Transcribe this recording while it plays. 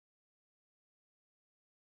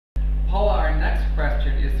Paula, our next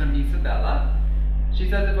question is from Isabella. She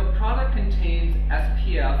says, if a product contains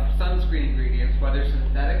SPF sunscreen ingredients, whether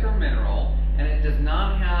synthetic or mineral, and it does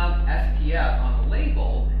not have SPF on the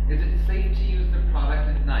label, is it safe to use the product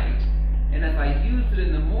at night? And if I use it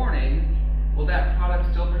in the morning, will that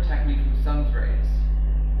product still protect me from sun's rays?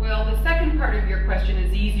 Well, the second part of your question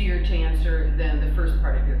is easier to answer than the first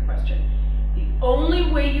part of your question. The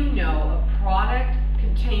only way you know a product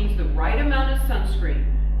contains the right amount of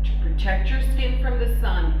sunscreen to protect your skin from the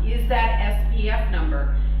sun is that SPF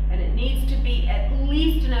number, and it needs to be at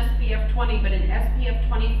least an SPF 20, but an SPF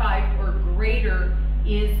 25 or greater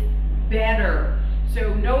is better.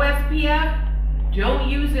 So no SPF, don't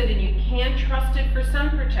use it, and you can't trust it for sun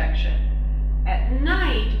protection. At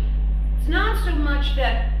night, it's not so much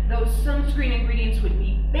that those sunscreen ingredients would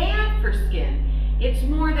be bad for skin, it's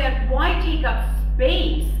more that why take up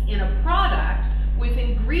space in a product with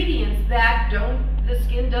ingredients that the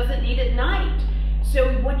skin doesn't need at night.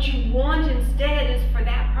 So what you want instead is for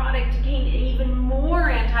that product to contain even more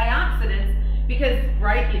antioxidants, because,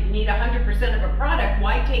 right, you need 100% of a product,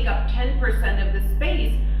 why take up 10% of the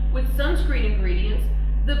space with sunscreen ingredients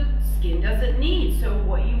the skin doesn't need? So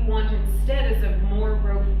what you want instead is a more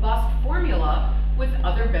robust formula with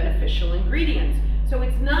other beneficial ingredients. So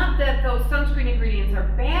it's not that those sunscreen ingredients are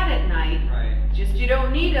bad at night, right, just you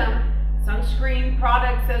don't need them. Sunscreen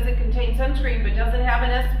product says it contains sunscreen but doesn't have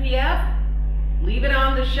an SPF, leave it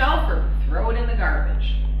on the shelf or throw it in the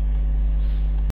garbage.